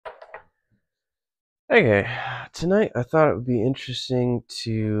Okay, tonight I thought it would be interesting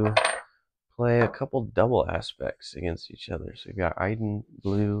to play a couple double aspects against each other. So we've got Iden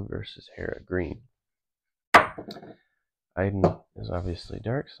blue versus Hera green. Iden is obviously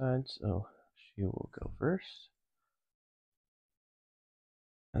dark side, so she will go first.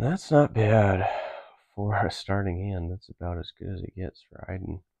 And that's not bad for a starting hand. That's about as good as it gets for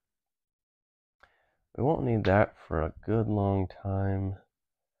Iden. We won't need that for a good long time.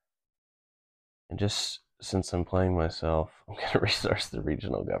 And just since I'm playing myself, I'm going to resource the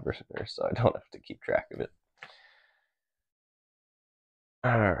regional governor so I don't have to keep track of it.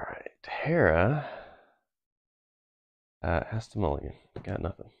 Alright, Hera has to mulligan. Got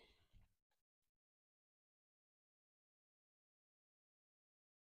nothing.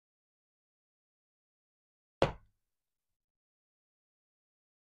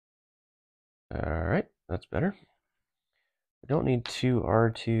 Alright, that's better. We don't need two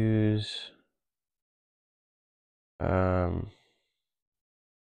R2s.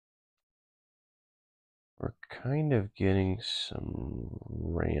 We're kind of getting some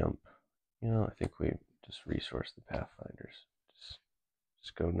ramp. You know, I think we just resource the Pathfinders.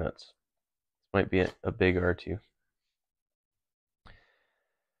 Just go nuts. This might be a big R2.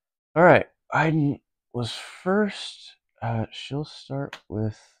 Alright, Iden was first. She'll start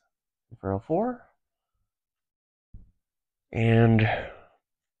with Inferno 4. And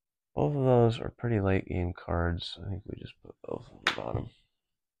both of those are pretty late game cards. I think we just put both on the bottom.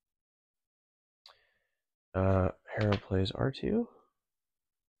 Hera plays R2.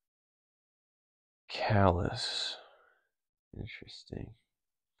 Callus. Interesting.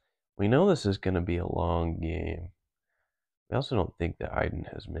 We know this is going to be a long game. We also don't think that Iden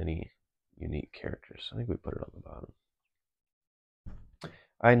has many unique characters. I think we put it on the bottom.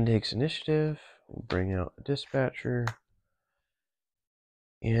 Iden takes initiative. We'll bring out a dispatcher.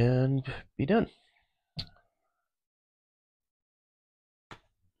 And be done.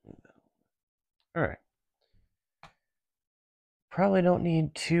 Alright. Probably don't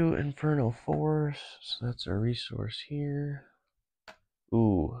need two Inferno 4s, so that's our resource here.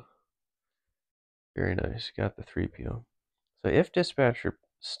 Ooh. Very nice. Got the 3PO. So if Dispatcher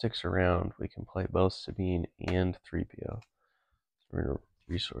sticks around, we can play both Sabine and 3PO. So we're going to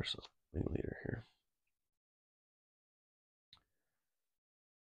resource the wing leader here.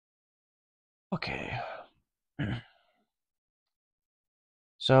 Okay.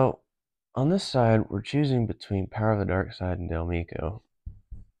 So on this side, we're choosing between Power of the Dark Side and Del Meeko.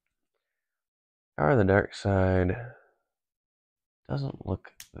 Power of the Dark Side doesn't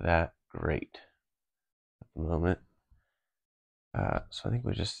look that great at the moment. So I think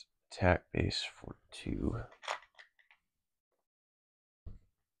we just attack base for 2.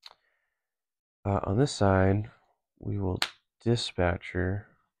 On this side, we will dispatcher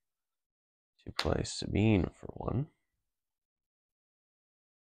to play Sabine for 1.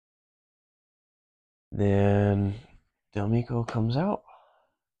 Then Del Meeko comes out.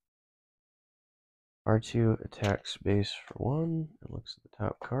 R2 attacks base for 1 and looks at the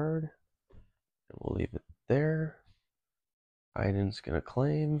top card. And we'll leave it there. Iden's going to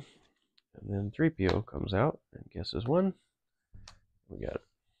claim. And then 3PO comes out and guesses 1. We got it.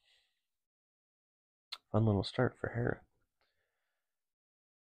 Fun little start for Hera.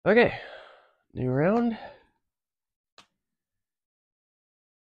 Okay, new round.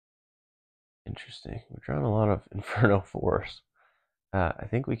 Interesting. We're drawing a lot of Inferno 4s. I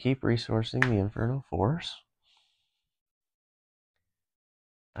think we keep resourcing the Inferno 4s.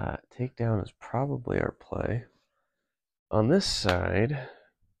 Takedown is probably our play. On this side,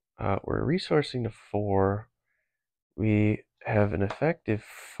 we're resourcing to 4. We have an effective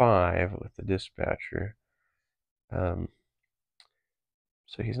 5 with the dispatcher. So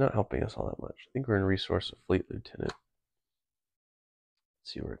he's not helping us all that much. I think we're going to resource a fleet lieutenant.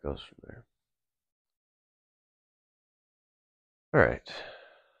 Let's see where it goes from there. Alright.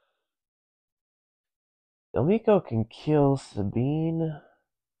 Del Meeko can kill Sabine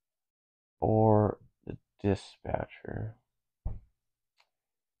or the dispatcher. I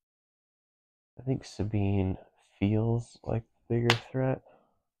think Sabine feels like the bigger threat.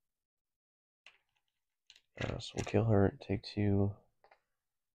 So we'll kill her, take 2,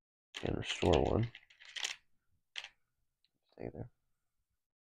 and restore 1. Stay there.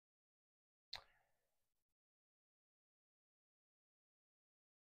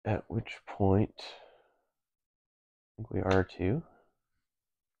 At which point, I think we R2.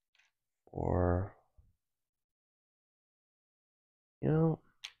 Or, you know,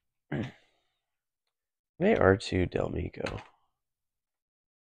 may R2 Del Meeko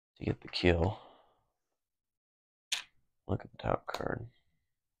to get the kill. Look at the top card.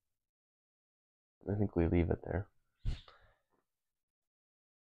 I think we leave it there.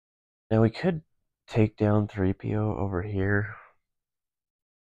 Now we could take down 3PO over here.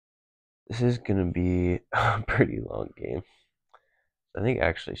 This is going to be a pretty long game. I think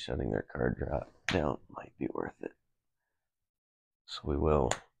actually shutting their card drop down might be worth it. So we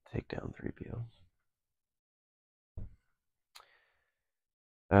will take down 3PO.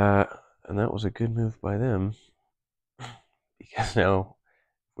 And that was a good move by them. Because now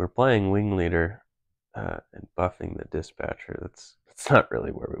we're playing Wing Leader and buffing the Dispatcher. That's not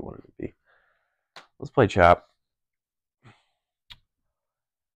really where we wanted to be. Let's play Chop.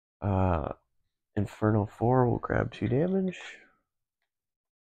 Inferno 4 will grab 2 damage.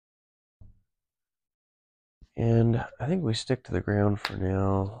 And I think we stick to the ground for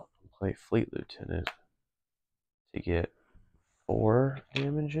now. Play Fleet Lieutenant to get 4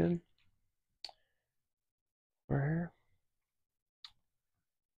 damage in for her.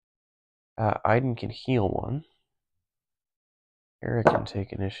 Iden can heal 1. Hera can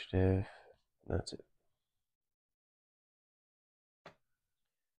take initiative. And that's it.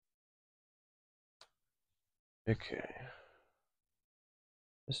 Okay.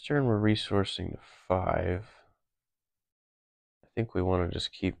 This turn we're resourcing to 5. I think we want to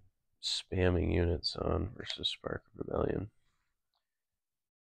just keep spamming units on versus Spark of Rebellion.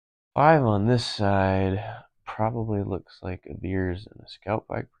 5 on this side probably looks like a Veers and a Scout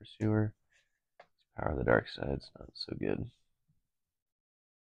Bike Pursuer. Power of the Dark Side's not so good.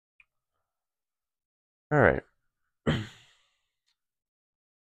 Alright.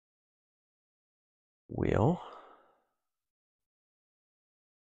 Wheel.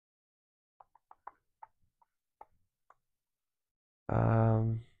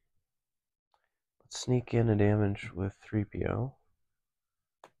 Let's sneak in a damage with 3PO.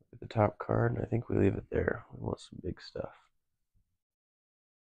 At the top card, and I think we leave it there. We want some big stuff.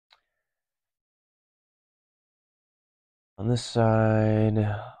 On this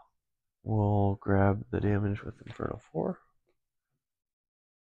side, we'll grab the damage with Inferno 4.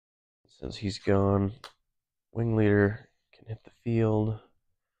 Since he's gone, Wing Leader can hit the field.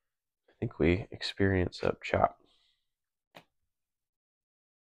 I think we experience up Chop, which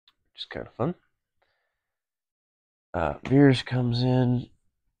is kind of fun. Veers comes in.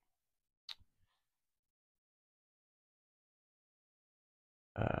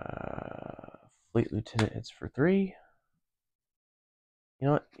 Fleet Lieutenant hits for 3. You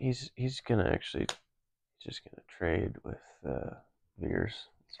know what? He's gonna actually just gonna trade with Veers.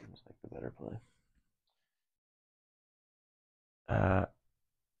 Seems like the better play.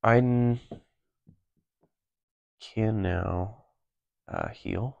 Iden can now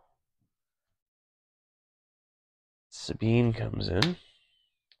heal. Sabine comes in.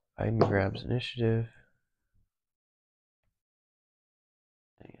 Iden grabs initiative.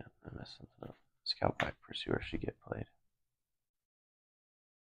 Hang on, I messed something up. Scout Bike Pursuer should get played.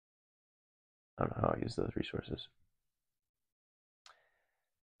 I don't know how I use those resources.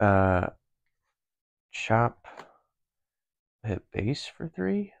 Chop hit base for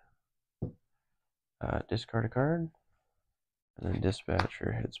 3. Discard a card. And then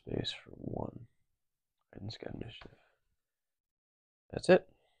Dispatcher hits base for 1. Iden's got initiative. That's it.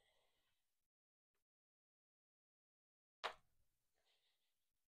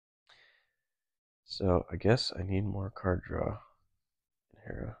 So I guess I need more card draw in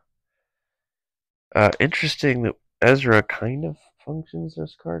Hera. Interesting that Ezra kind of functions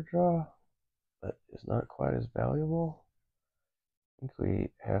as card draw, but is not quite as valuable. I think we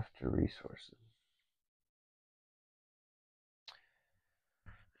have to resource it.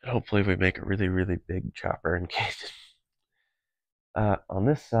 And hopefully we make a really, really big chopper in case. On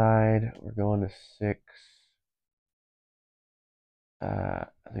this side, we're going to 6. I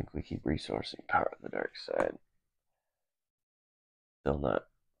think we keep resourcing Power of the Dark Side. Still not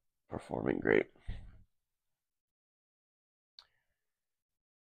performing great.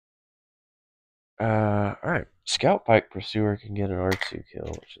 Alright. Scout Pike Pursuer can get an R2 kill,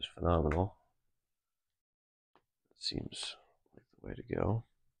 which is phenomenal. It seems like the way to go.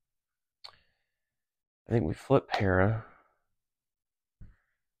 I think we flip Hera.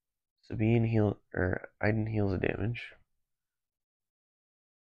 Sabine Iden heals a damage.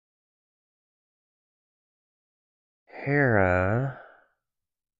 Hera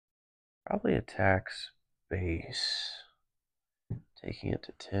probably attacks base, taking it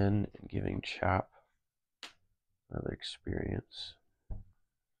to 10 and giving Chop another experience.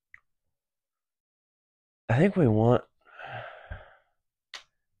 I think we want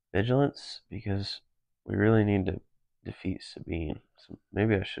Vigilance because we really need to defeat Sabine. So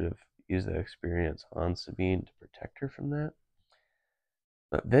maybe I should have used that experience on Sabine to protect her from that.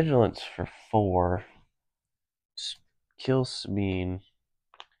 But Vigilance for 4 kills Sabine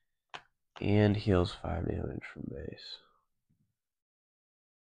and heals 5 damage from base.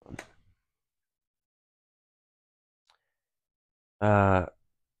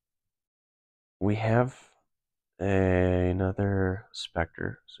 We have another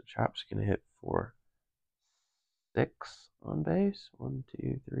Spectre, so Chop's gonna hit for 6 on base. 1,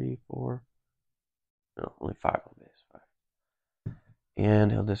 2, 3, 4. No, only 5 on base. 5.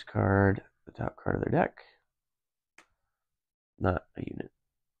 And he'll discard the top card of their deck. Not a unit.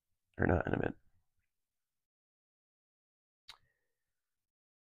 Or not an event.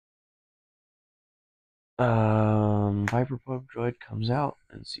 Viper Probe Droid comes out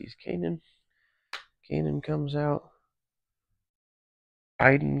and sees Kanan. Kanan comes out.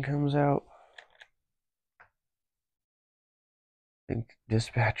 Iden comes out. I think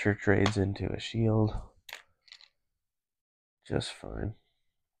Dispatcher trades into a shield. Just fine.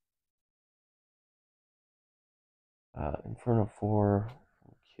 Inferno 4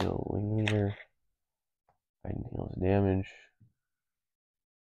 kill Wing Leader. Iden heals damage.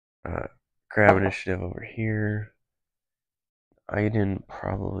 Grab initiative over here. Iden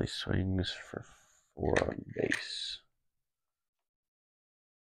probably swings for 4 on base.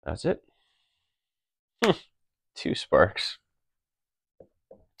 That's it. 2 sparks.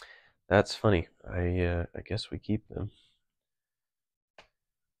 That's funny. I guess we keep them.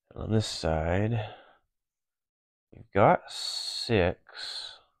 And on this side, we've got 6.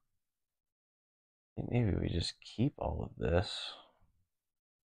 I think maybe we just keep all of this.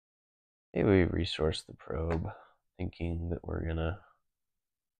 Maybe we resource the probe, thinking that we're gonna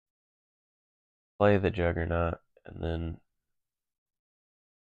play the Juggernaut, and then...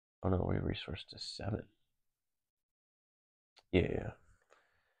 Oh no, we resourced to 7. Yeah.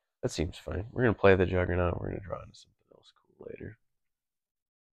 That seems fine. We're gonna play the Juggernaut, we're gonna draw into something else cool later.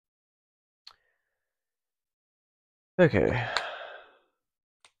 Okay.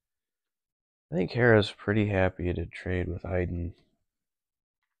 I think Hera's pretty happy to trade with Iden.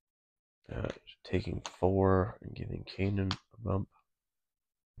 Taking 4 and giving Kanan a bump.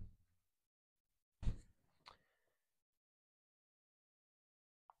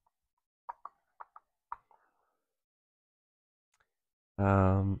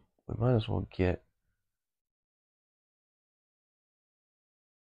 We might as well get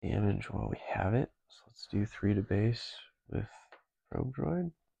damage while we have it. So let's do 3 to base with Probe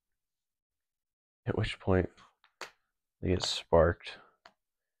Droid. At which point they get sparked.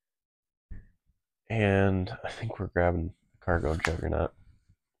 And I think we're grabbing Cargo Juggernaut.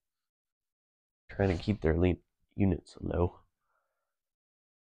 Trying to keep their elite units low.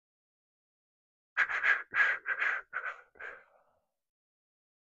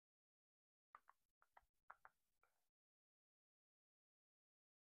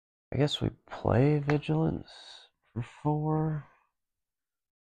 I guess we play Vigilance for 4.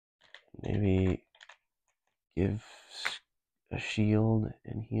 Maybe give a shield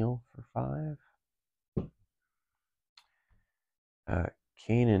and heal for 5.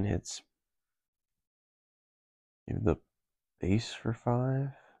 Kanan hits maybe the base for 5.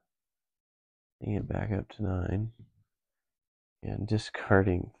 Bring it back up to 9. And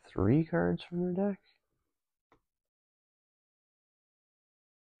discarding 3 cards from their deck.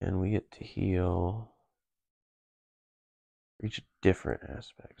 And we get to heal. Reach a different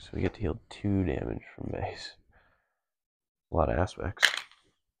aspect. So we get to heal 2 damage from base. A lot of aspects.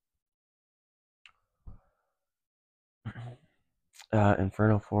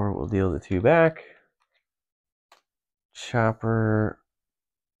 Inferno 4 will deal the 2 back. Chopper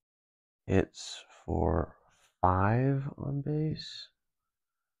hits for 5 on base.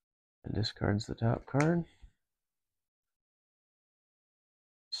 And discards the top card.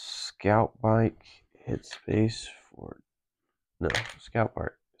 Scout Bike hits base for... No, Scout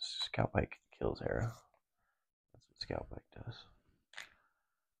Bike kills Hera. That's what Scout Bike does.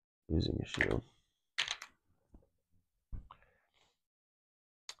 Losing a shield.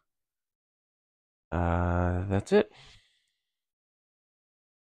 That's it.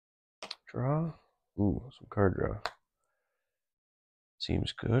 Draw. Ooh, some card draw.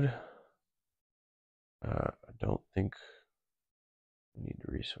 Seems good. I don't think we need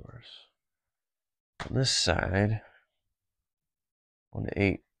to resource. On this side, 1 to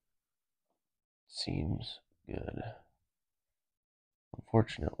 8 seems good.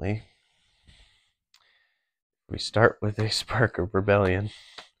 Unfortunately, we start with a Spark of Rebellion.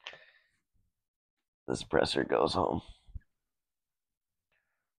 This presser goes home.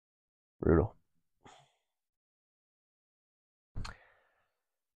 Brutal.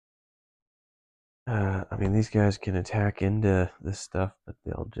 I mean, these guys can attack into this stuff, but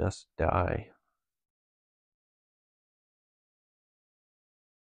they'll just die.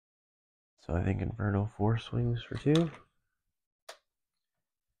 So I think Inferno 4 swings for 2.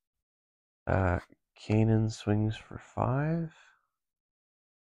 Kanan swings for 5.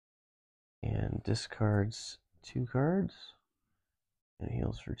 And discards 2 cards. And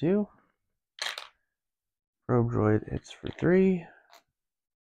heals for 2. Probe Droid hits for 3.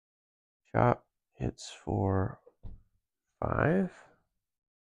 Chop hits for 5.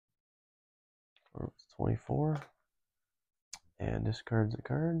 Or it's 24. And discards a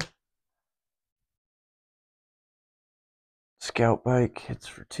card. Scout Bike hits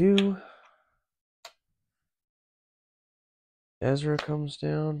for 2. Ezra comes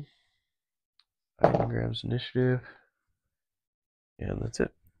down. Iden grabs initiative. And that's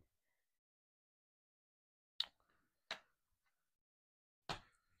it.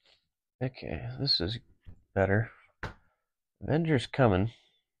 Okay, this is better. Avengers coming.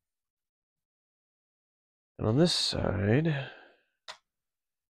 And on this side,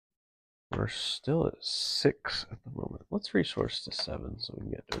 we're still at 6 at the moment. Let's resource to 7 so we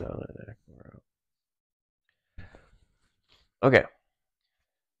can get down and Akbar out. Okay.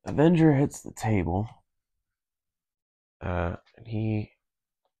 Avenger hits the table. And he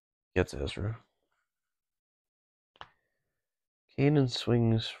gets Ezra. Kanan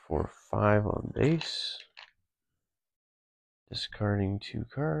swings for 5 on base. Discarding 2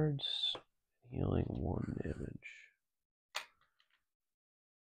 cards. Healing 1 damage.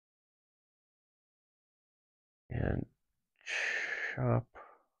 And chop.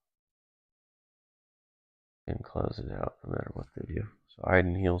 And close it out no matter what they do. So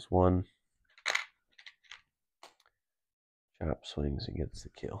Iden heals 1. Chop swings and gets the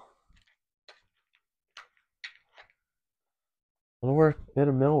kill. A little work, bit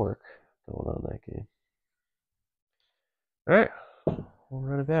of mill work going on that game. Alright, we'll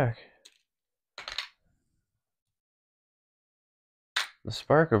run it back. The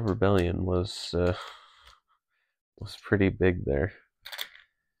spark of rebellion was pretty big there.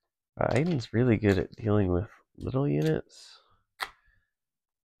 Aiden's really good at dealing with little units.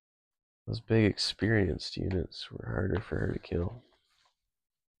 Those big experienced units were harder for her to kill.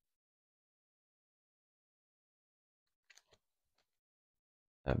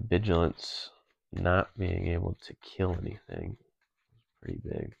 That vigilance not being able to kill anything was pretty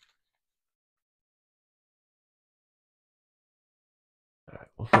big. Alright,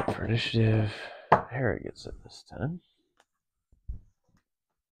 we'll flip for initiative. Hera gets it this time.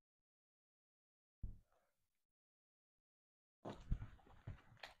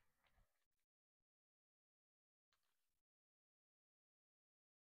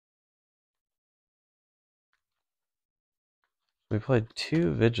 We played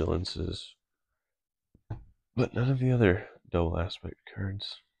 2 vigilances, but none of the other double aspect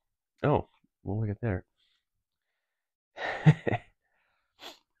cards. Oh, well, look at there.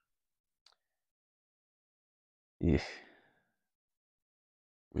 Yeah.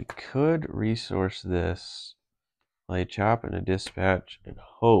 We could resource this, play Chop and a Dispatch, and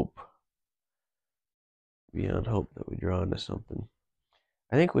hope, beyond hope, that we draw into something.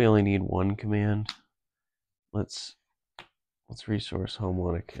 I think we only need 1 command. Let's resource home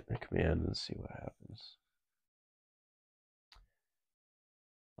on a command and see what happens.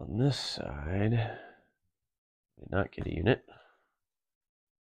 On this side, we did not get a unit.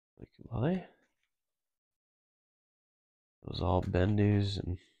 We can play. It was all Bendus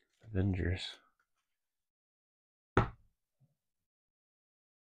and Avengers.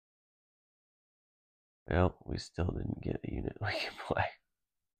 Well, we still didn't get a unit we can play.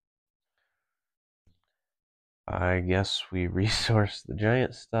 I guess we resource the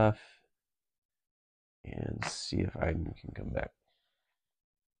giant stuff and see if Iden can come back.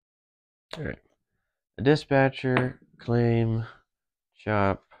 Alright. A dispatcher, claim,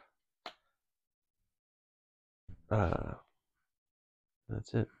 chop.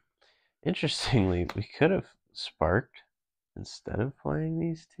 That's it. Interestingly, we could have sparked instead of playing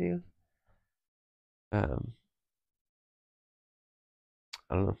these 2. I don't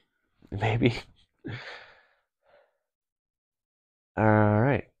know. Maybe.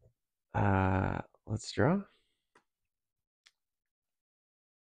 Alright. Let's draw.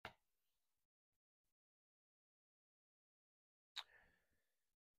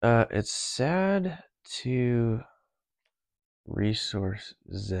 It's sad to resource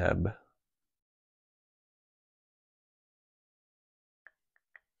Zeb.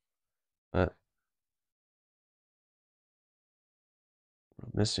 But we're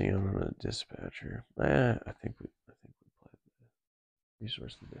missing out on a dispatcher. I think we play the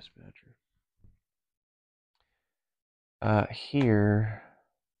resource the dispatcher. Here,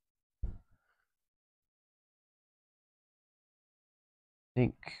 I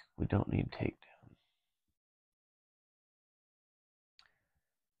think we don't need takedown.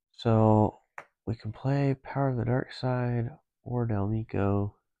 So we can play Power of the Dark Side or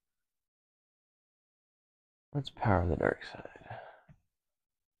Delmico. Let's Power of the Dark Side.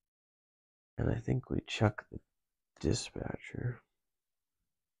 And I think we chuck the Dispatcher.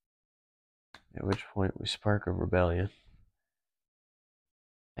 At which point we spark a Rebellion.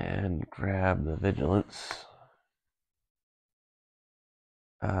 And grab the Vigilance.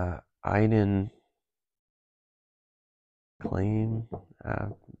 Iden claim.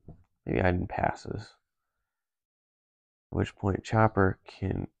 Maybe Iden passes. At which point Chopper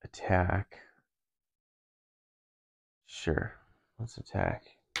can attack. Sure. Let's attack.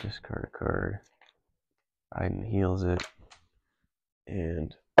 Discard a card. Iden heals it.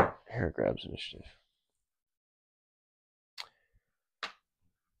 And Hera grabs initiative.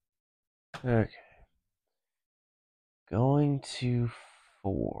 Okay. Going to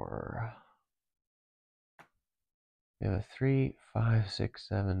 4. We have a 3, 5, 6,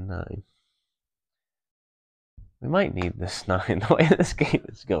 7, 9. We might need this 9. The way this game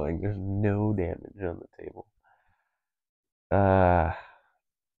is going, there's no damage on the table.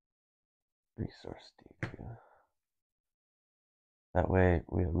 Resource deep. That way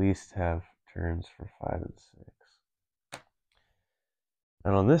we at least have turns for 5 and 6.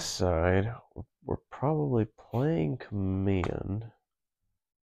 And on this side, we're probably playing Command.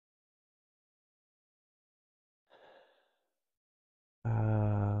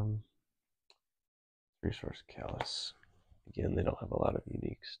 Resource Callus. Again, they don't have a lot of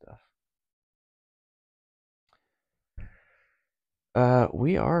unique stuff.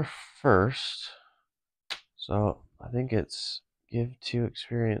 We are first, so I think it's give 2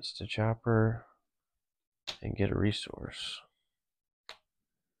 experience to Chopper and get a resource.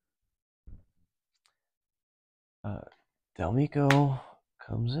 Delmico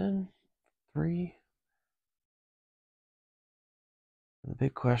comes in 3. The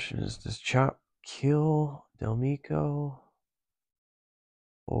big question is, does Chop kill Delmico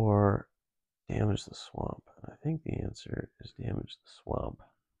or damage the swamp? And I think the answer is damage the swamp.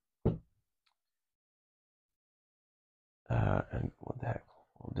 And what the heck?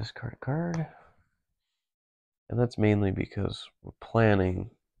 We'll discard a card. And that's mainly because we're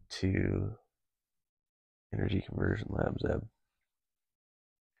planning to Energy Conversion Lab Zeb.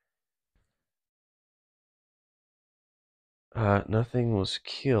 Nothing was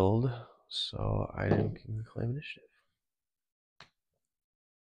killed, so I didn't claim initiative.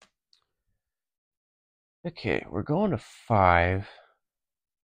 Okay, we're going to 5.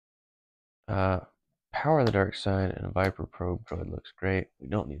 Power of the Dark Side and a Viper Probe Droid looks great. We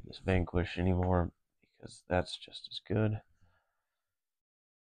don't need this Vanquish anymore because that's just as good.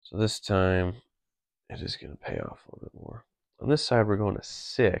 So this time, it is going to pay off a little bit more. On this side, we're going to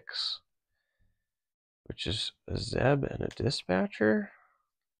 6, which is a Zeb and a Dispatcher.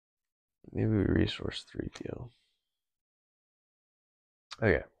 Maybe we resource 3PO.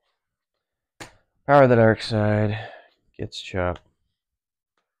 Okay. Power of the Dark Side gets chopped.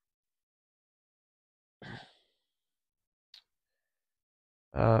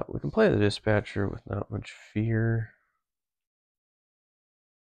 We can play the Dispatcher with not much fear.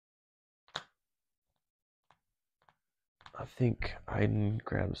 I think Iden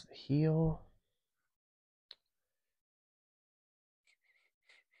grabs the heal.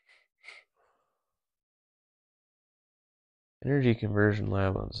 Energy Conversion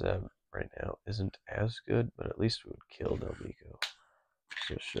Lab on Zeb right now isn't as good, but at least we would kill Delmico.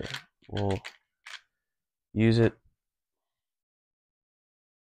 So sure, we'll use it.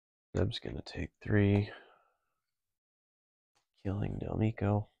 Zeb's gonna take 3, killing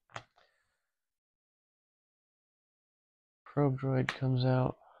Delmico. Probe Droid comes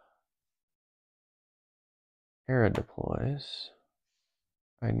out. Hera deploys.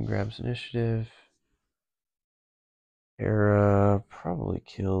 Iden grabs initiative. Hera probably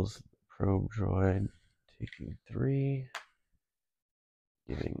kills the Probe Droid, taking 3,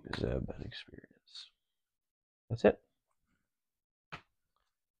 giving Zeb an experience. That's it.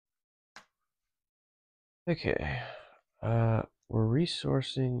 Okay. We're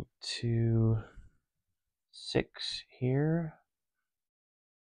resourcing to 6 here,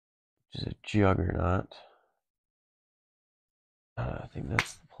 which is a Juggernaut. I think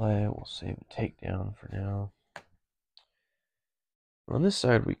that's the play. We'll save a takedown for now. On this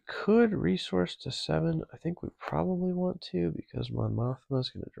side, we could resource to 7. I think we probably want to because Mon Mothma is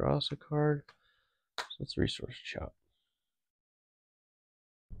going to draw us a card. So let's resource Chop.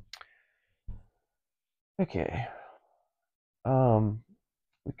 Okay.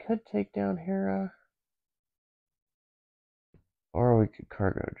 We could take down Hera, or we could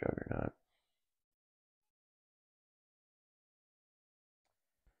cargo Juggernaut.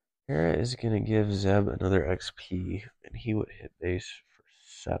 Hera is going to give Zeb another XP, and he would hit base for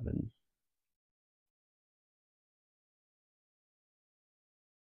 7.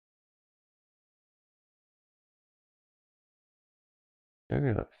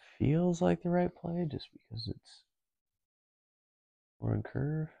 Juggernaut feels like the right play just because it's more on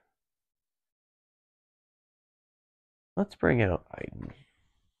curve. Let's bring out Iden.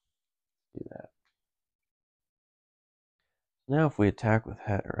 Do that. Now if we attack with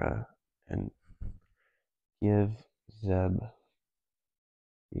Hera and give Zeb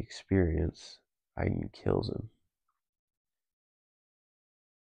the experience, Iden kills him.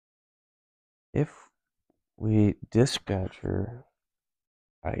 If we dispatcher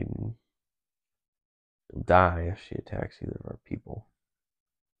Iden, she'll die if she attacks either of our people.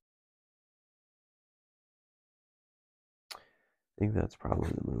 I think that's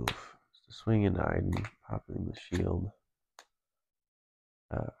probably the move. So swing into Iden, popping the shield.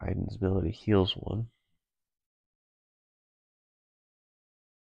 Iden's ability heals 1.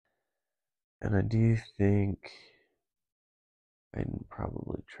 And I do think Iden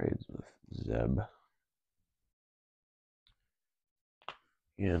probably trades with Zeb.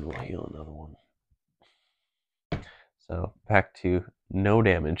 And we'll heal another 1. So back to no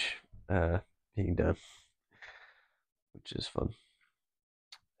damage being done, which is fun.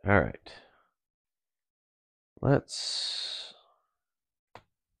 Alright. Let's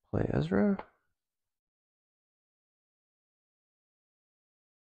play Ezra.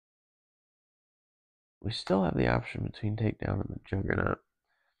 We still have the option between Takedown and the Juggernaut.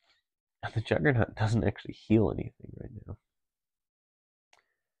 And the Juggernaut doesn't actually heal anything right now.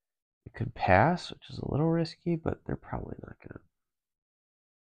 It could pass, which is a little risky, but they're probably not going to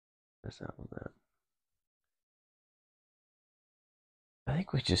miss out on that. I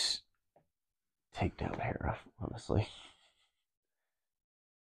think we just take down Hera, honestly.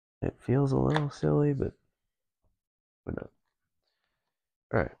 It feels a little silly, but why not?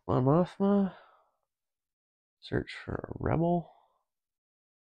 Alright, Mon Mothma. Search for a rebel.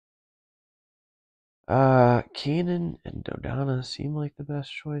 Kanan and Dodonna seem like the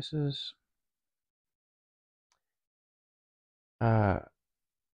best choices.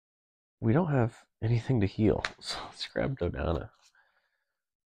 We don't have anything to heal, so let's grab Dodonna.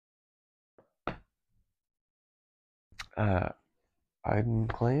 Iden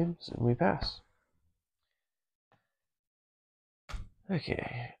claims, and we pass.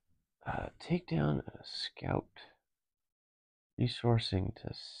 Okay. Take down a scout. Resourcing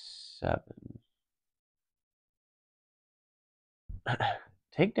to 7.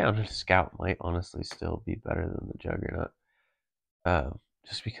 Take down a scout might honestly still be better than the Juggernaut.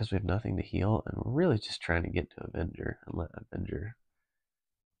 Just because we have nothing to heal, and we're really just trying to get to Avenger and let Avenger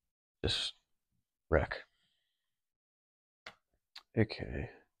just wreck. Okay.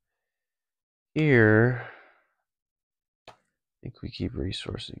 Here, I think we keep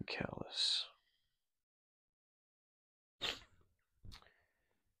resourcing Callus.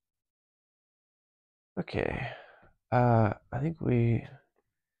 Okay. I think we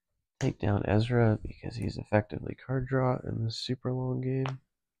take down Ezra because he's effectively card draw in this super long game.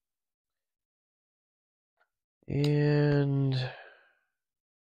 And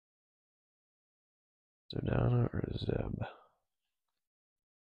Dodonna or Zeb?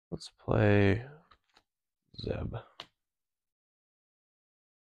 Let's play Zeb.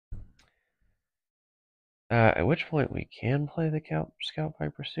 At which point we can play the Scout by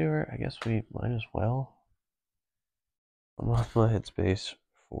Pursuer. I guess we might as well. Mothma hits base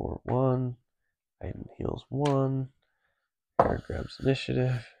for 1. Iden heals 1. Hera grabs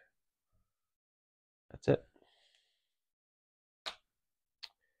initiative. That's it.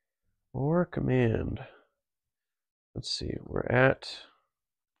 Or command. Let's see, we're at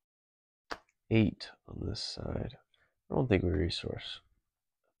 8 on this side. I don't think we resource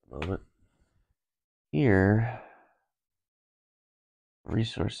at the moment. Here,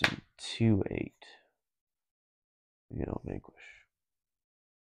 resourcing 2-8. We don't vanquish.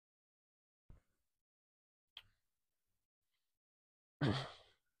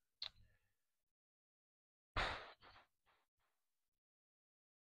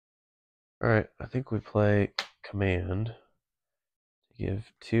 Alright, I think we play command to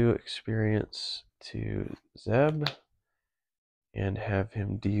give 2 experience to Zeb and have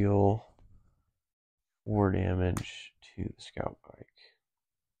him deal 4 damage to the scout bike.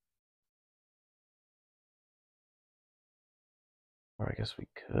 Or I guess we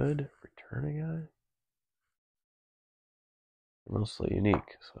could return a guy. They're mostly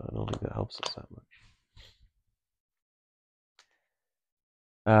unique, so I don't think that helps us that much.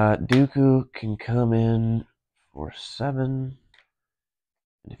 Dooku can come in for 7 and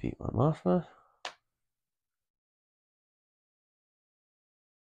defeat my Mothma.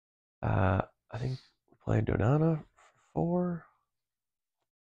 I think we play Dodana for 4.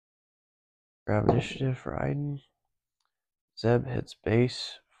 Grab initiative for Iden. Zeb hits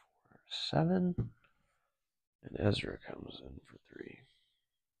base for 7. And Ezra comes in for 3.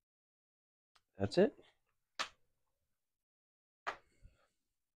 That's it.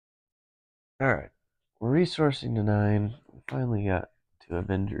 Alright. We're resourcing to 9. We finally got to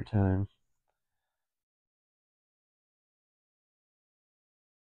Avenger time.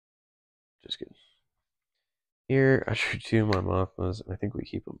 Just kidding. Here, I drew 2 of my Mothmas, and I think we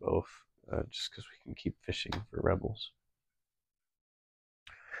keep them both, just because we can keep fishing for rebels.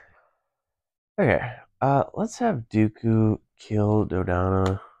 Okay, let's have Dooku kill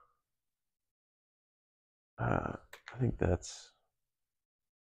Dodana. I think that's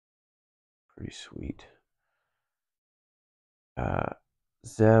pretty sweet.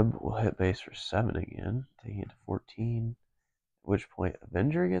 Zeb will hit base for 7 again, taking it to 14, at which point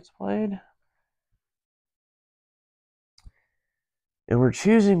Avenger gets played. And we're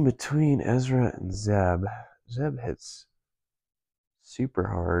choosing between Ezra and Zeb. Zeb hits super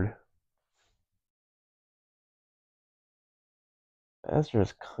hard. Ezra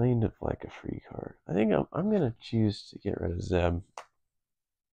is kind of like a free card. I think I'm going to choose to get rid of Zeb.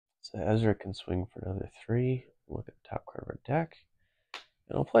 So Ezra can swing for another 3. Look at the top card of our deck.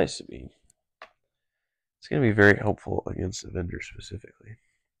 And I'll play Sabine. It's going to be very helpful against Avenger specifically.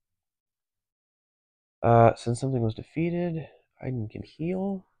 Since something was defeated, Iden can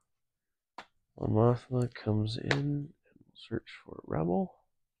heal. Mon Mothma comes in and will search for a rebel.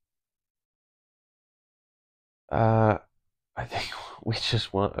 I think we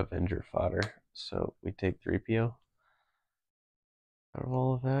just want Avenger fodder, so we take 3PO out of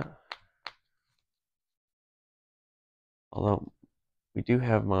all of that. Although we do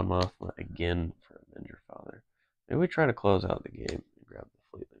have Mon Mothma again for Avenger fodder. Maybe we try to close out the game and grab the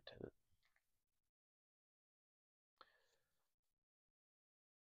Fleet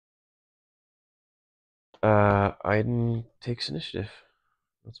Lieutenant. Iden takes initiative.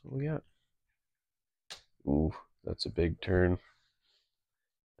 That's what we got. Ooh, that's a big turn.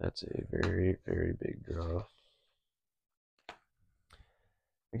 That's a very, very big draw.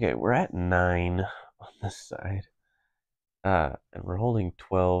 Okay, we're at 9 on this side. And we're holding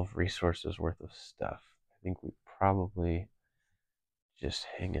 12 resources worth of stuff. I think we probably just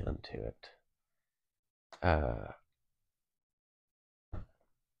hang on to it.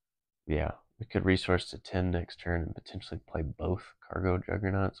 Yeah, we could resource to 10 next turn and potentially play both Cargo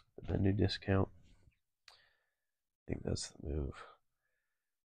Juggernauts with the Bendu discount. I think that's the move.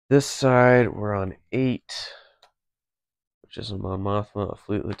 This side, we're on 8, which is a Mon Mothma, a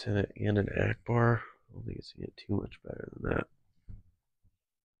Fleet Lieutenant, and an Akbar. I don't think it's going to get too much better than that.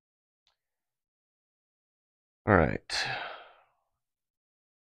 Alright.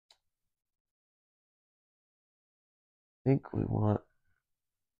 I think we want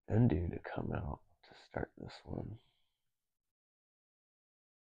Bendu to come out to start this one.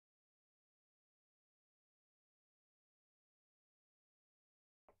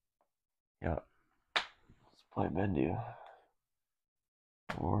 Yeah. Let's play Bendu.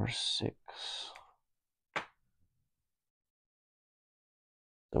 4, 6. It's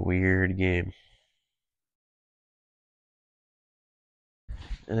a weird game.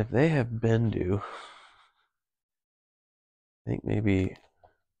 And if they have Bendu, I think maybe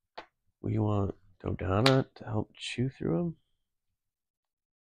we want Dodana to help chew through them.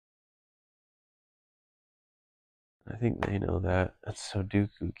 I think they know that. And so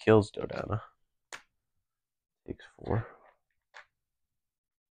Dooku kills Dodana. Takes 4.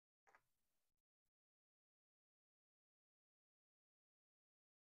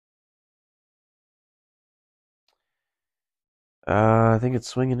 I think it's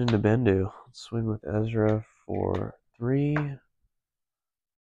swinging into Bendu. Let's swing with Ezra for 3. And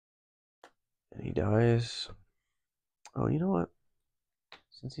he dies. Oh, you know what?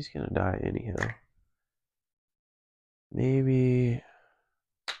 Since he's going to die anyhow, maybe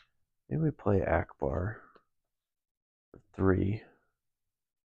we play Akbar for 3.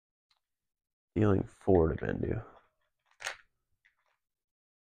 Dealing 4 to Bendu.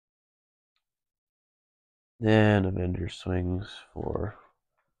 Then Avenger swings for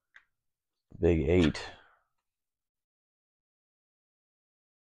a big 8.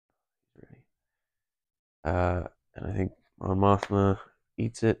 Ready. And I think Mon Mothma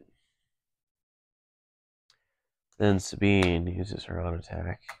eats it. Then Sabine uses her on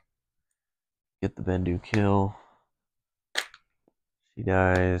attack. Get the Bendu kill. She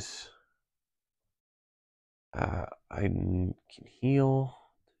dies. Iden can heal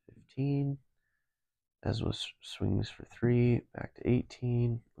to 15. As was swings for 3, back to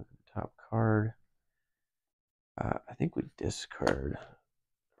 18. Look at the top card. I think we discard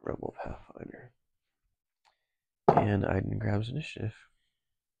Rebel Pathfinder. And Iden grabs initiative.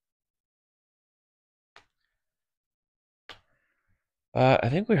 I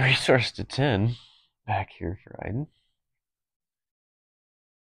think we resourced to 10 back here for Iden.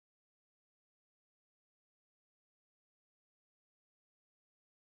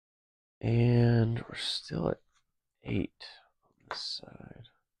 And we're still at 8 on this side.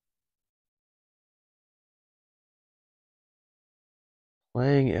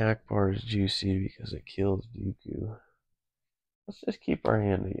 Playing Akbar is juicy because it kills Dooku. Let's just keep our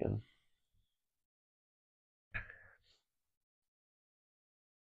hand again.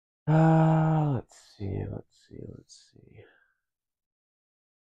 Let's see.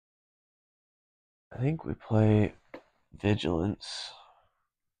 I think we play Vigilance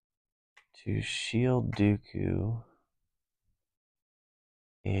to shield Dooku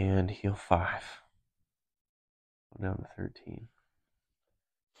and heal 5. I'm down to 13.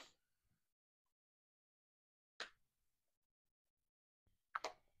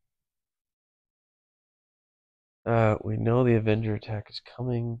 We know the Avenger attack is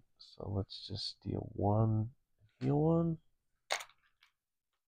coming, so let's just deal 1 and heal 1.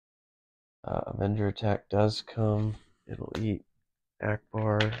 Avenger attack does come. It'll eat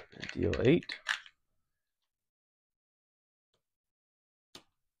Akbar and deal 8.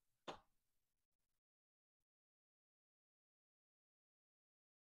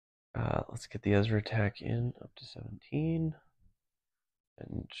 Let's get the Ezra attack in up to 17.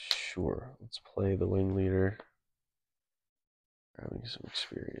 And sure, let's play the Wing Leader. Grabbing some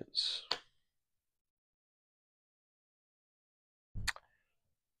experience.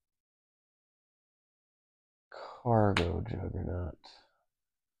 Cargo Juggernaut.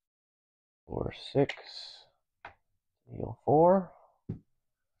 For 6. Heal 4.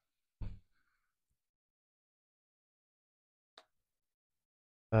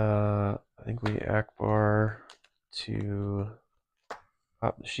 I think we Akbar to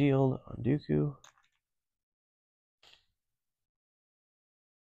pop the shield on Dooku.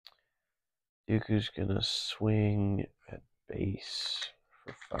 Dooku's gonna swing at base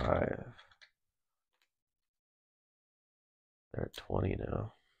for 5. They're at 20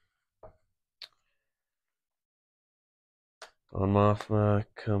 now. Mon Mothma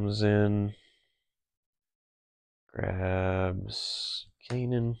comes in, grabs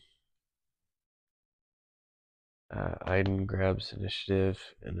Kanan. Iden grabs initiative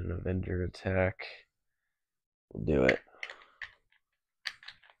and an Avenger attack. We'll do it.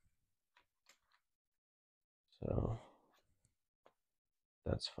 So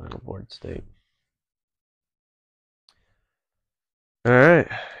that's final board state. Alright,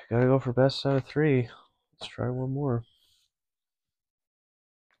 gotta go for best out of 3. Let's try one more.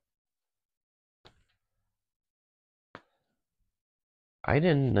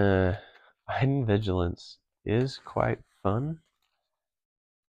 Iden Vigilance is quite fun.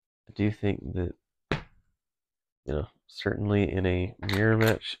 I do think that, certainly in a mirror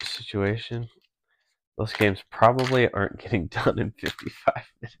match situation, those games probably aren't getting done in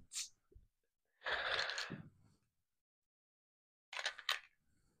 55 minutes.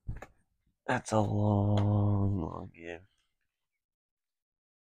 That's a long game.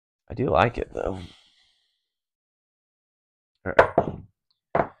 I do like it, though. Alright.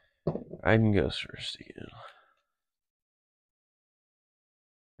 Iden goes first again.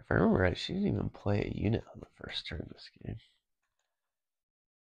 If I remember right, she didn't even play a unit on the first turn of this game.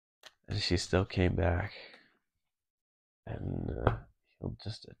 And she still came back and healed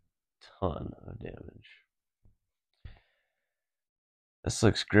just a ton of damage. This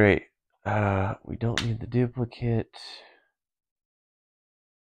looks great. We don't need the duplicate.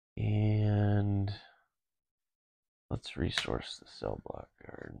 And let's resource the cell block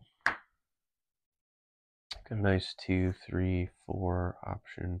guard. Got a nice 2, 3, 4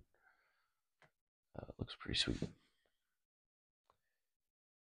 option. Looks pretty sweet.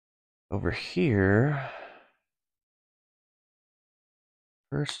 Over here,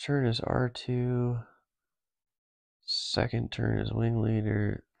 first turn is R2. Second turn is Wing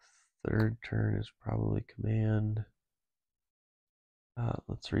Leader. Third turn is probably Command.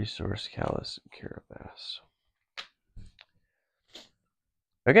 Let's resource Callus and Carabas.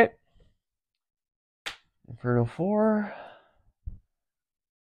 Okay. Inferno 4.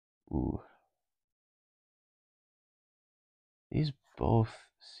 Ooh. These both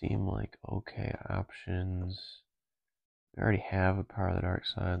seem like okay options. We already have a Power of the Dark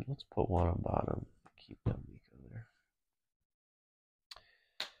Side. Let's put one on bottom. Keep Delmico there.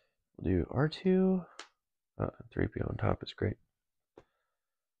 We'll do R2. 3PO on top is great.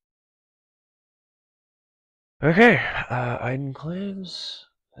 Okay, Iden claims.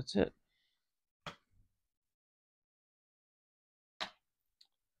 That's it.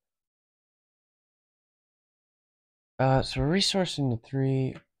 So we're resourcing the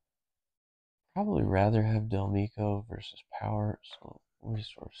 3. Probably rather have Delmico versus Power, so we'll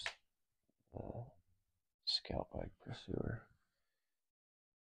resource the Scout Bike Pursuer.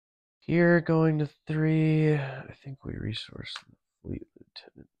 Here, going to 3, I think we resource the Fleet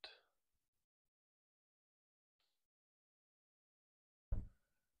Lieutenant.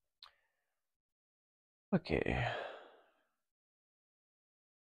 Okay.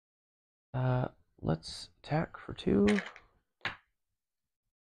 Let's attack for 2.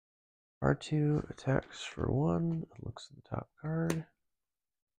 R2 attacks for 1. It looks at the top card.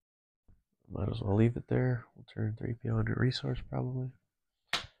 Might as well leave it there. We'll turn 3PO into resource probably.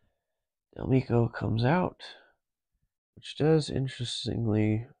 Delmico comes out, which does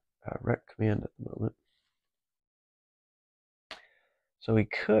interestingly wreck command at the moment. So we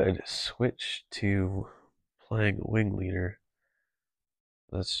could switch to playing a wing leader.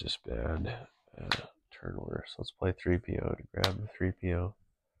 That's just bad. Turn order. So let's play 3PO to grab the 3PO.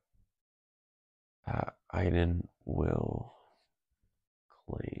 Iden will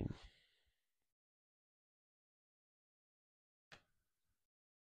claim.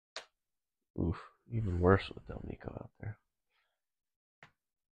 Oof, even worse with Delmico out there.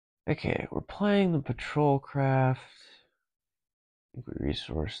 Okay, we're playing the patrol craft. I think we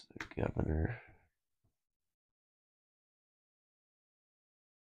resource the governor.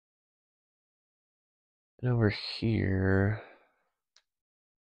 And over here,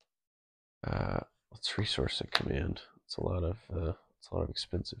 let's resource a command. It's a lot of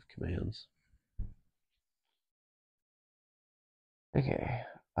expensive commands. Okay,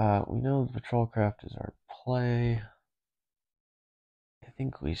 we know the patrol craft is our play. I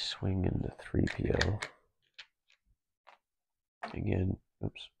think we swing into 3PO. Again,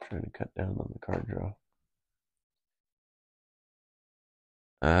 oops, trying to cut down on the card draw.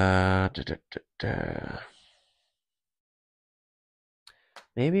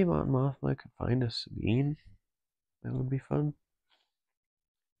 Maybe Mon Mothma could find a Sabine. That would be fun.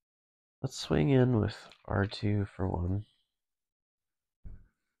 Let's swing in with R2 for 1.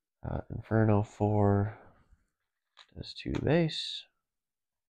 Inferno 4 does 2 base.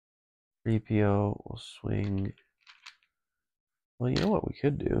 3PO will swing. Well, you know what we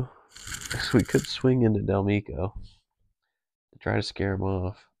could do? We could swing into Delmico to try to scare him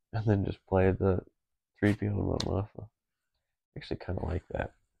off, and then just play the 3PO and Mon Mothma. I actually kind of like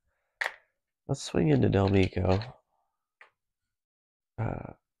that. Let's swing into Delmico.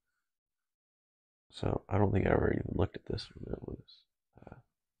 So I don't think I ever even looked at this when it was. I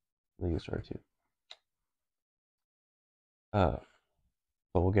think it's R2. But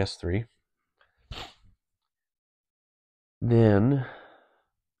we'll guess 3. Then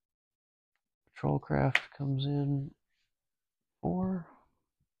Patrol Craft comes in 4.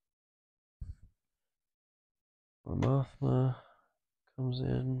 Mothma comes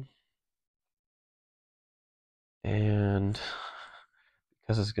in. And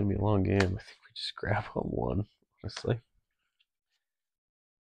because it's going to be a long game, I think we just grab on 1, honestly.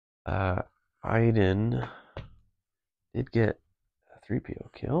 Iden did get a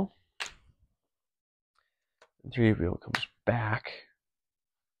 3PO kill. And 3PO comes back.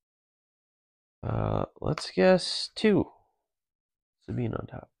 Let's guess 2. Sabine on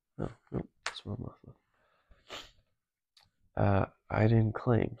top. No, it's Mon Mothma. Iden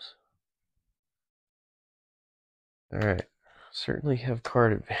claims. Alright. Certainly have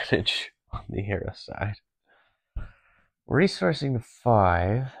card advantage on the Hera side. We're resourcing to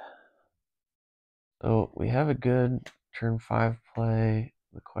 5. So we have a good turn 5 play.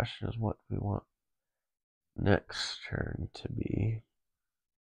 The question is what we want next turn to be.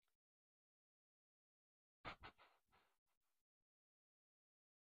 I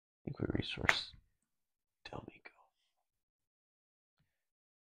think we resource Delmico.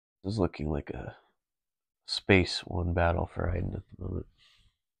 This is looking like a space 1 battle for Iden at the moment.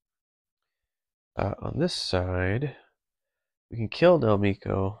 On this side, we can kill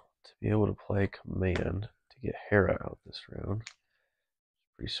Delmico to be able to play Command to get Hera out this round.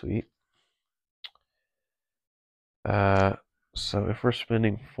 Pretty sweet. So if we're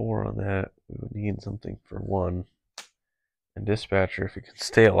spending 4 on that, we would need something for 1. And Dispatcher, if it can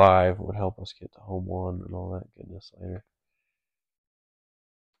stay alive, would help us get to home 1 and all that goodness later.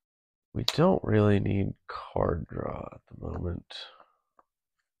 We don't really need card draw at the moment.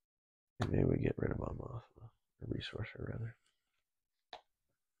 Maybe we get rid of Mon Mothma, a resourcer rather.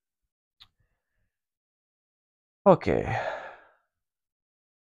 Okay.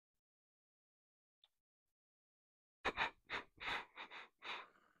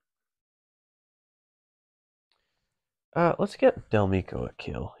 Let's get Delmico a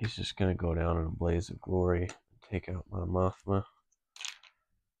kill. He's just gonna go down in a blaze of glory and take out Mon Mothma.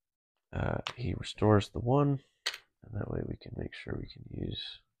 He restores the one, and that way we can make sure we can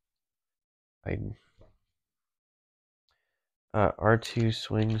use Iden. R2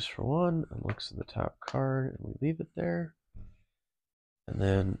 swings for one and looks at the top card, and we leave it there. And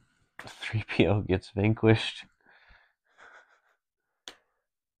then 3PO gets vanquished.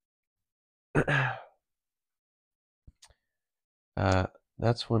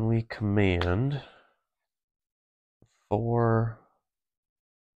 That's when we command for.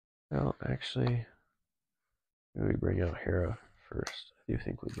 Well, actually, maybe we bring out Hera first. I do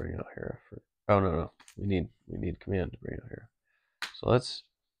think we bring out Hera first. Oh no, we need command to bring out Hera. So let's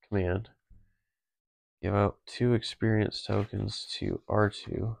command. Give out 2 experience tokens to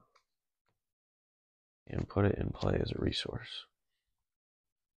R2 and put it in play as a resource.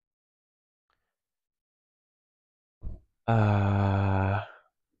 2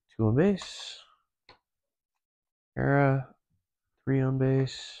 on base. Hera, 3 on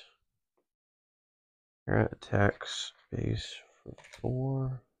base. Hera attacks base for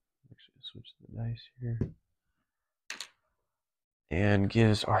 4. Actually, switch the dice here. And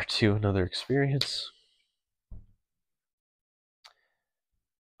gives R2 another experience.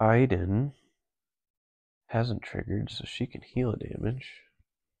 Iden hasn't triggered, so she can heal damage.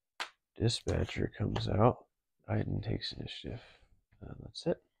 Dispatcher comes out. Iden takes initiative. That's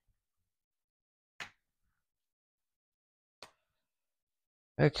it.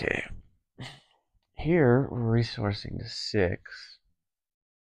 Okay. Here, we're resourcing to 6,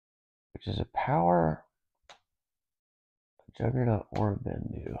 which is a power, a Juggernaut, or a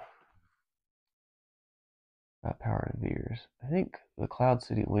Bendu. Not power and Veers. I think the Cloud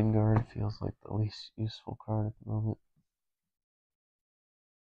City Windguard feels like the least useful card at the moment.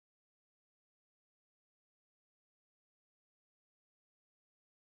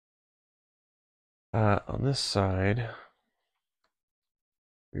 On this side,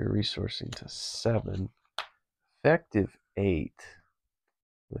 we're resourcing to 7, effective 8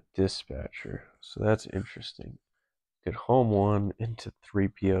 with Dispatcher. So that's interesting. Could home 1 into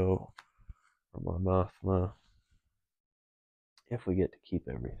 3PO or Mon Mothma if we get to keep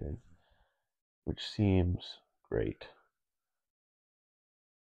everything, which seems great.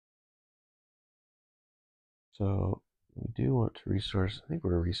 So we do want to resource. I think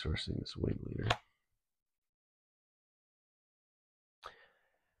we're resourcing this wing leader.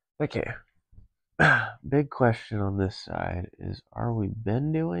 Okay. Big question on this side is, are we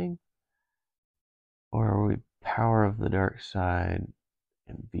Benduing or are we Power of the Dark Side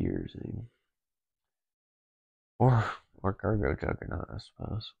and Veersing? Or Cargo Juggernaut, I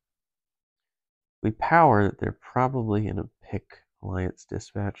suppose. We power, they're probably going to pick Alliance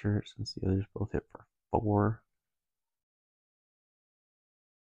Dispatcher since the others both hit for 4.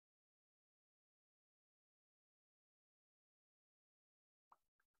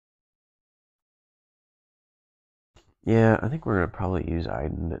 Yeah, I think we're going to probably use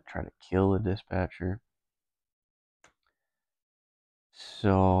Iden to try to kill the Dispatcher.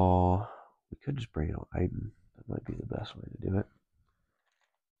 So we could just bring out Iden. That might be the best way to do it.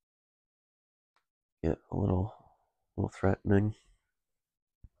 Get a little threatening.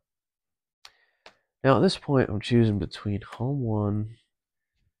 Now at this point, I'm choosing between home 1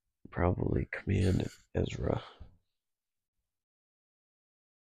 and probably command Ezra.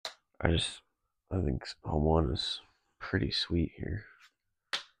 I think home 1 is pretty sweet here.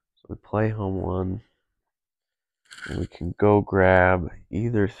 So we play home 1, and we can go grab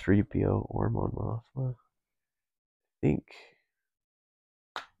either 3PO or Mon Mothma. I think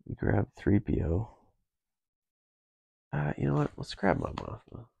we grab 3PO. You know what? Let's grab Mon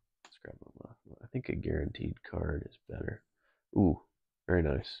Mothma. I think a guaranteed card is better. Ooh, very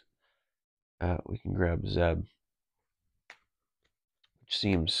nice. We can grab Zeb, which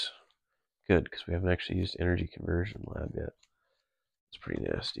seems good because we haven't actually used Energy Conversion Lab yet. It's pretty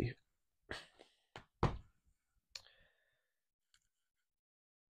nasty.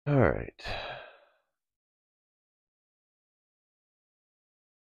 Alright.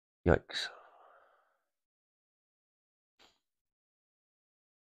 Yikes.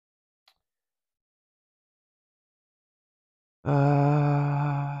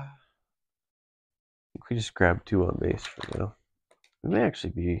 I think we just grab 2 on base for now. We may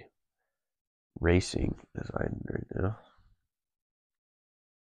actually be racing as Iden right now.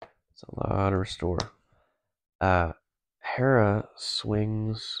 It's a lot of restore. Hera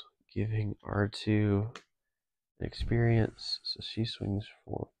swings, giving R2 an experience, so she swings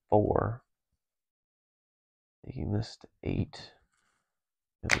for 4, taking this to 8,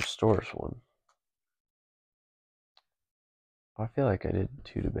 and restores 1. I feel like I did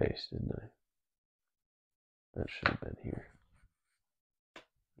 2 to base, didn't I? That should have been here.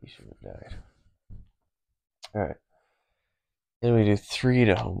 He should have died. Alright. Then we do 3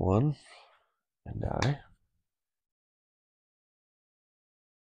 to home 1 and die.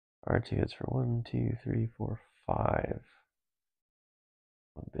 R2 hits for 1, 2, 3, 4, 5.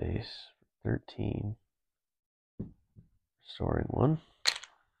 On base, 13. Restoring 1.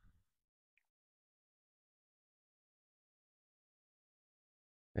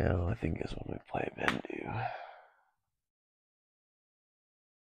 Now I think is when we play Bendu.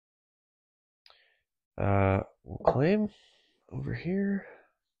 We'll claim over here.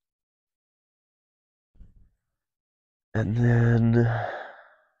 And then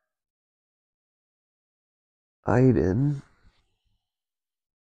Iden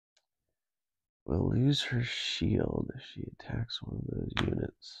will lose her shield if she attacks one of those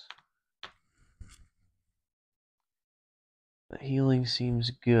units. The healing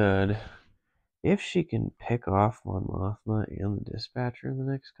seems good. If she can pick off Mon Mothma and the Dispatcher in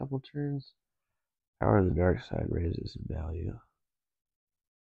the next couple turns, Power of the Dark Side raises in value.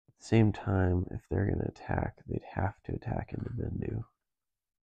 At the same time, if they're going to attack, they'd have to attack into Bendu.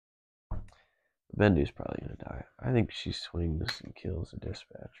 Bendu's probably going to die. I think she swings and kills the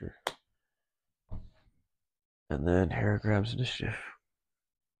Dispatcher. And then Hera grabs initiative.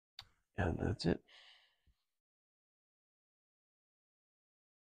 And that's it.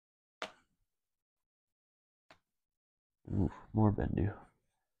 Ooh, more Bendu.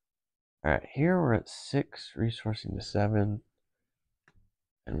 Alright, here we're at 6, resourcing to 7.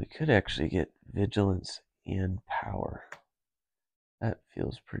 And we could actually get Vigilance and Power. That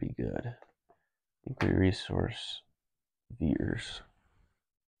feels pretty good. I think we resource Veers.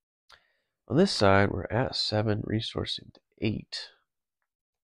 On this side, we're at 7, resourcing to 8.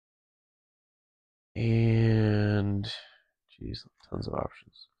 And, geez, tons of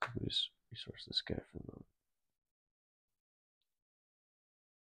options. Let me just resource this guy for a moment.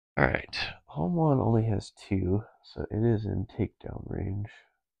 Alright, home 1 only has 2, so it is in takedown range.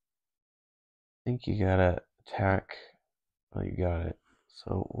 I think you gotta attack. Oh, you got it.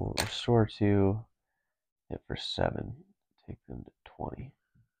 So we'll restore 2, hit for 7, take them to 20.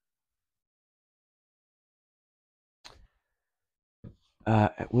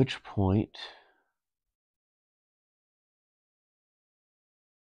 At which point,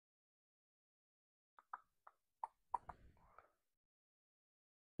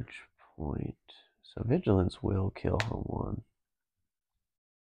 so Vigilance will kill home 1.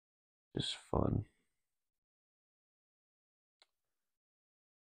 Just fun.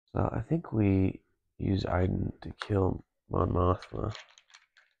 So I think we use Iden to kill Mon Mothma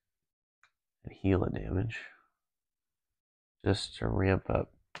and heal the damage, just to ramp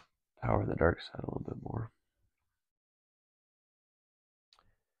up Power of the Dark Side a little bit more.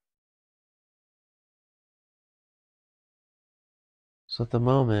 So at the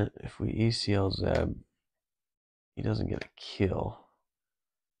moment, if we ECL Zeb, he doesn't get a kill.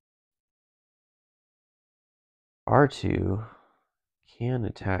 R2 can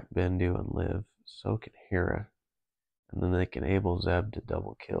attack Bendu and live, so can Hera. And then they can enable Zeb to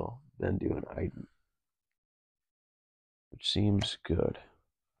double kill Bendu and Iden, which seems good.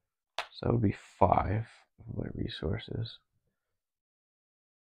 So that would be 5 of my resources.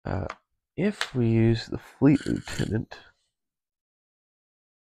 If we use the Fleet Lieutenant,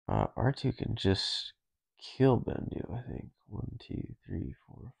 R2 can just kill Bendu, I think. 1, 2, 3,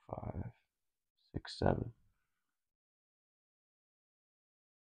 4, 5, 6, 7.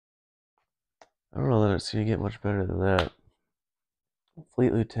 I don't know that it's going to get much better than that.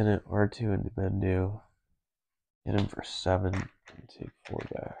 Fleet Lieutenant, R2 into Bendu. Hit him for 7 and take 4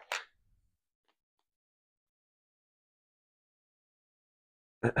 back.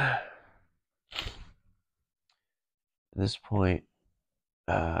 At this point,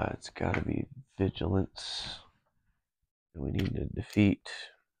 it's got to be Vigilance. And we need to defeat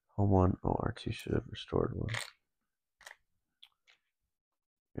home 1. Oh, R2 should have restored 1.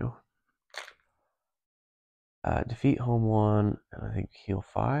 Defeat home 1, and I think heal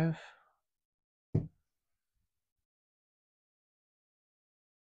 5. We're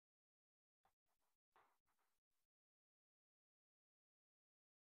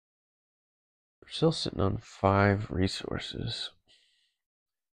still sitting on 5 resources.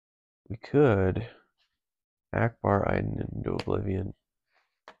 we could Akbar Iden into Oblivion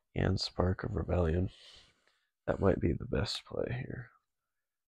and Spark of Rebellion. That might be the best play here.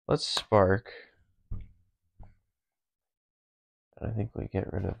 Let's Spark. And I think we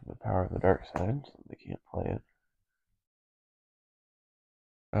get rid of the power of the dark side, so they can't play it.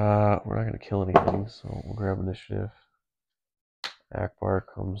 We're not going to kill anything, so we'll grab initiative. Akbar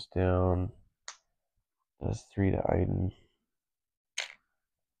comes down, does 3 to Iden.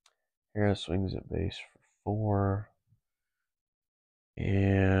 Hera swings at base for 4.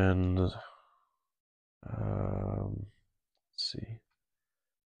 And let's see.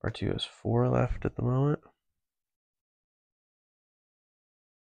 R2 has 4 left at the moment.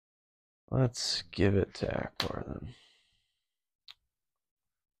 Let's give it to Akbar then.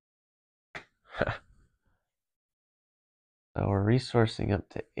 So we're resourcing up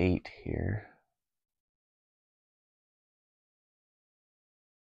to 8 here.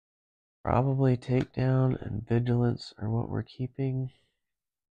 Probably Takedown and Vigilance are what we're keeping.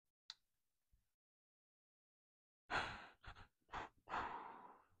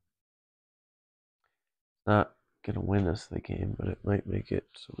 Not going to win us the game, but it might make it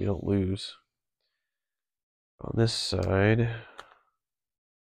so we don't lose. On this side,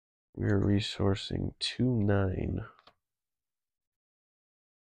 we're resourcing 2-9.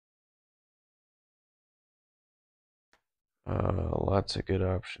 Lots of good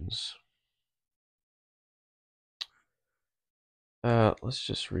options. Let's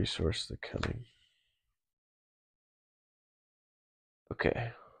just resource the Cunning.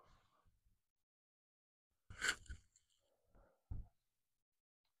 Okay.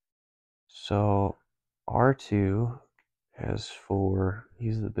 So R2 has 4.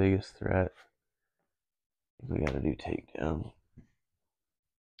 He's the biggest threat. I think we gotta do Takedown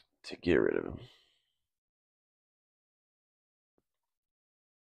to get rid of him.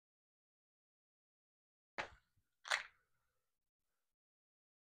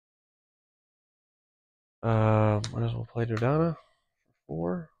 Might as well play Dodana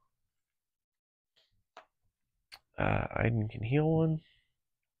for 4. Iden can heal 1.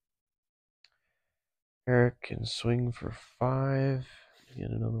 Eric can swing for 5. Get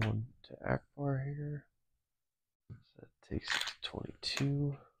another one to Akbar here. So that takes it to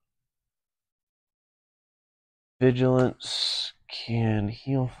 22. Vigilance can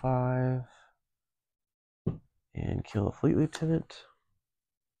heal 5 and kill a Fleet Lieutenant.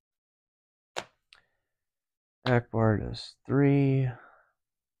 Akbar does 3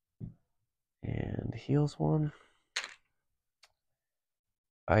 and heals 1.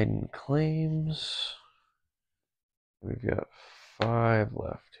 Iden claims. We've got 5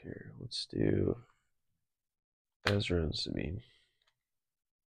 left here. Let's do Ezra and Sabine.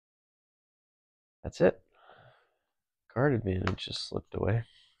 That's it. Card advantage just slipped away.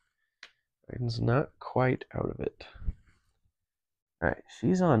 Iden's not quite out of it. Alright,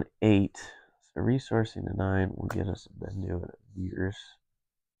 she's on 8. So resourcing to 9 will get us a Bendu and a Veers.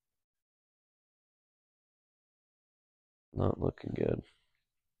 Not looking good.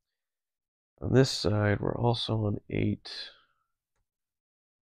 On this side, we're also on 8.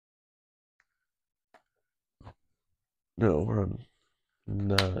 No, we're on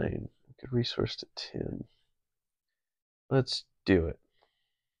 9. We could resource to 10. Let's do it.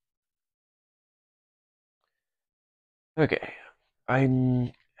 Okay.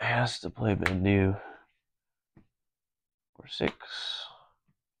 Iden has to play Bendu for 6.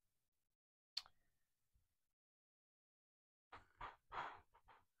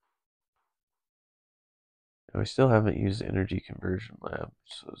 Now, we still haven't used the Energy Conversion Lab,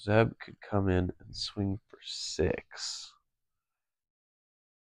 so Zeb could come in and swing for 6.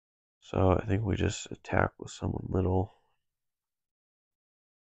 So I think we just attack with someone little.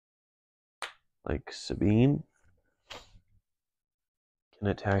 Like Sabine. Can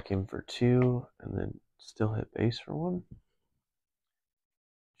attack him for 2 and then still hit base for 1.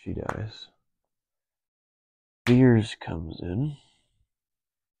 She dies. Veers comes in.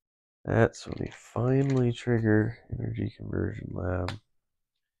 That's when we finally trigger Energy Conversion Lab to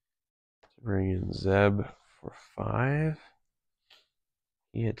bring in Zeb for 5.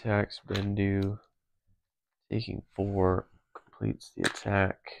 He attacks Bendu, taking 4, completes the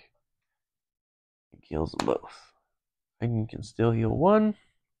attack, and kills them both. Iden can still heal 1.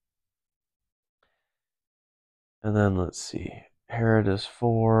 And then let's see. Hera does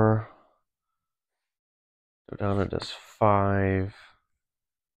 4. Dodana does 5.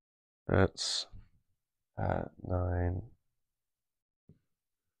 That's 9.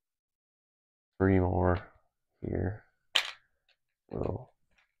 3 more here will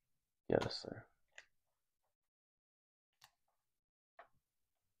get us there.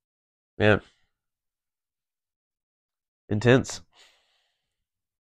 Man, intense.